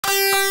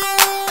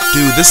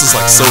Dude, this is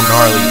like so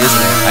gnarly,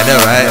 isn't it? I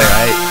know, right?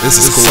 Right. This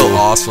is cool. So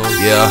awesome.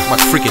 Yeah. My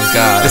freaking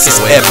god. This is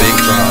epic.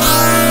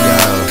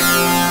 Yeah.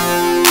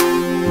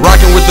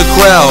 Rockin' with the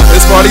crowd,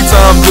 it's party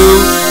time,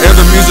 dude. And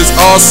the music's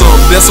awesome.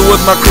 Dancing with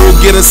my crew,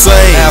 get insane.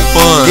 Have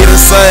fun. Get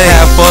insane.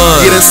 Have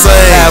fun. Get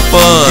insane. Have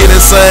fun. Get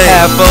insane.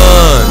 Have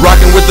fun.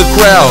 Rockin' with the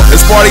crowd,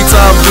 it's party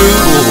time, dude.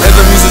 Cool. And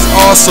the music's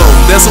awesome.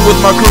 Dancing with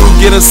my crew,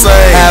 get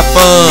insane. Have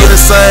fun. Get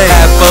insane.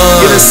 Have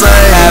fun. Get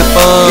insane. Have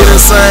fun. Get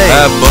insane.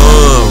 Have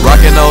fun.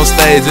 Rockin' on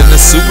stage and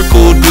it's super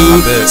cool,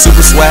 dude.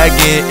 Super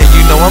swaggin', and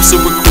you know I'm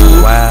super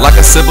cool. Wow. Like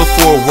I said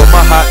before, where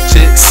my hot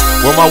chicks,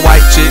 where my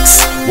white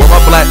chicks, where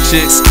my black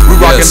chicks. We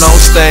rockin' on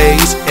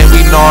stage and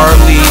we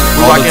gnarly.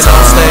 We rockin'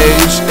 on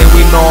stage and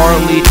we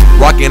gnarly.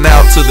 Rockin'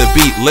 out to the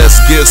beat, let's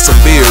get some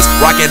beers.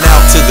 Rockin'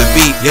 out to the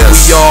beat, we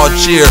all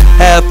cheer.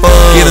 Have fun.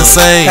 Get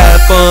insane.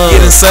 Have fun.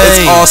 Get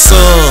insane. It's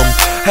awesome.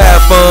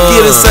 Have fun.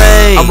 Get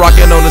insane. I'm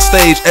rockin' on the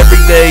stage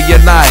every day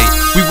and night.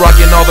 We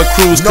rockin' all the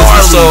crews cause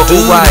we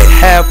so right.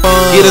 Have fun.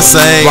 Get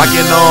insane.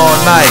 Rockin' all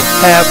night.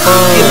 Have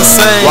fun. Get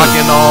insane.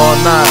 Rockin' all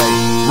night.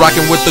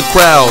 Rockin' with the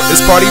crowd,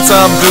 it's party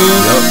time,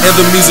 dude. And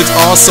the music's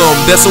awesome.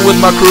 Dancing with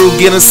my crew,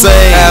 get insane.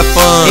 Have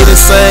fun. Get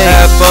insane.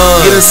 Have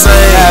fun. Get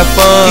insane. Have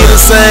fun. Get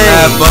insane.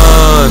 Have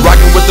fun.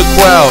 Rockin' with the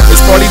crowd,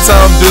 it's party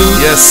time, dude.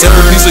 Yes, sir. And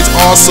the music's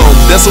awesome.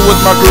 Dancing with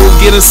my crew,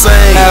 get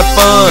insane. Have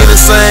fun. Get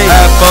insane.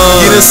 Have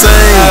fun. Get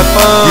insane. Have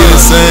fun. Get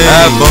insane.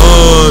 Have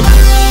fun.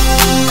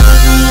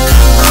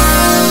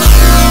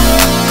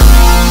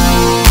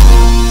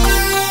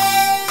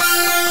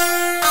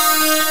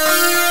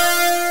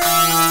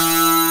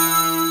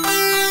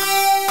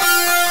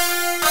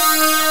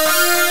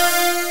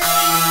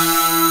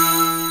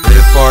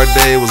 If our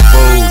day was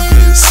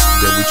bogus,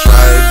 then we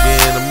try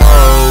again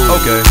tomorrow.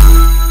 Okay.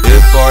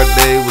 If our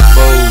day was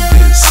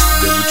bogus,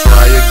 then we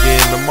try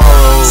again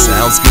tomorrow.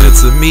 Sounds good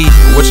to me.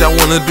 What y'all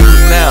wanna do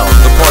now?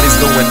 The party's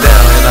going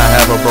down and I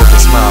have a broken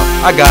smile.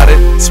 I got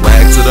it.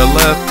 Swag to the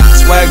left,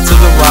 swag to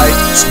the right,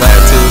 swag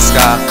to the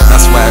sky.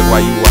 Now swag while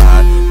you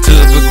ride to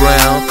the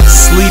ground.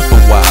 Sleep a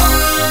while.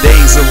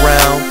 Days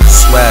around,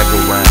 swag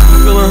around.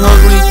 You feeling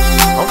hungry?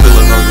 I'm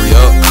feeling hungry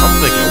up. I'm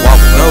thinking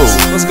Waffle House.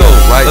 Let's go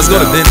right. Let's go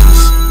to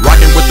Denny's.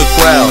 Rockin' with the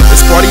crowd,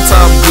 it's party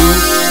time, dude.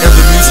 And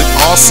the music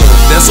awesome.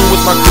 Dancing with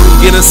my crew,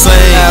 get insane.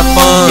 Have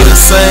fun. Get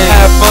insane.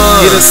 Have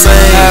fun. Get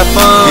insane. Have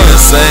fun. Get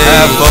insane.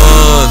 Have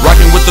fun.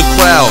 Rockin' with the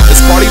crowd,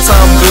 it's party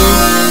time, dude.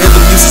 And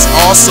the music's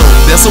awesome.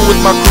 Dancing with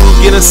my crew,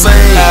 get insane.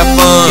 Have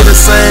fun. Get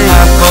insane.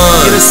 Have fun.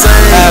 Get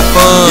insane. Have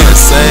fun. Get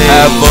insane.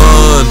 Have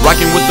fun.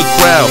 Rockin' with the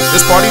crowd,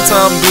 it's party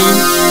time, dude.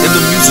 And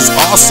the music's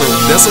awesome.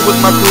 Dancing with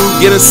my crew,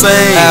 get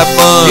insane. Have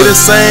fun. Get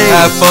insane.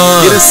 Have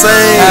fun. Get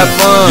insane. Have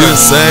fun. Get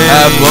insane.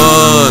 Have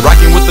fun.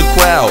 Rockin' with the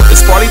crowd,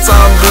 it's party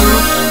time,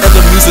 dude. And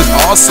the music's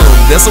awesome.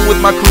 Dancing with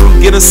my crew,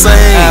 get insane.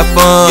 Have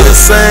fun. Get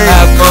insane.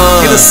 Have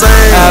fun. Get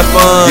insane. Have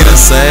fun. Get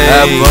insane.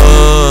 Have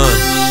fun.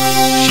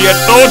 She had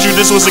told you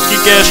this was a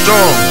kick-ass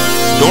song.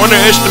 Don't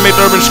underestimate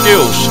Urban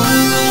Skillz.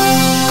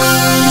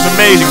 He's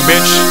amazing,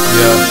 bitch.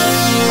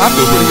 Yeah, I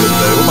feel pretty good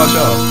today. What about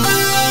y'all?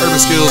 Urban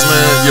Skillz,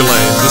 man, you're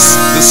lame.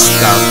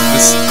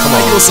 Come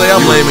on. You gonna say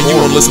I'm lame and you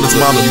won't listen to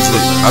my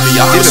music? I mean,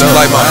 y'all if you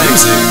like my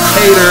music,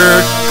 hater.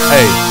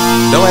 Hey,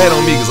 don't hate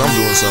on me because I'm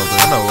doing something.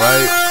 I know,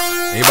 right?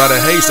 Anybody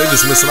that hates, they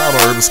just missing out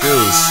on Urban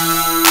Skillz.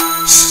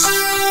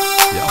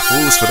 Y'all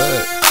fools for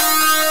that.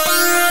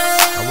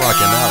 I'm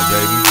rocking out,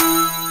 baby.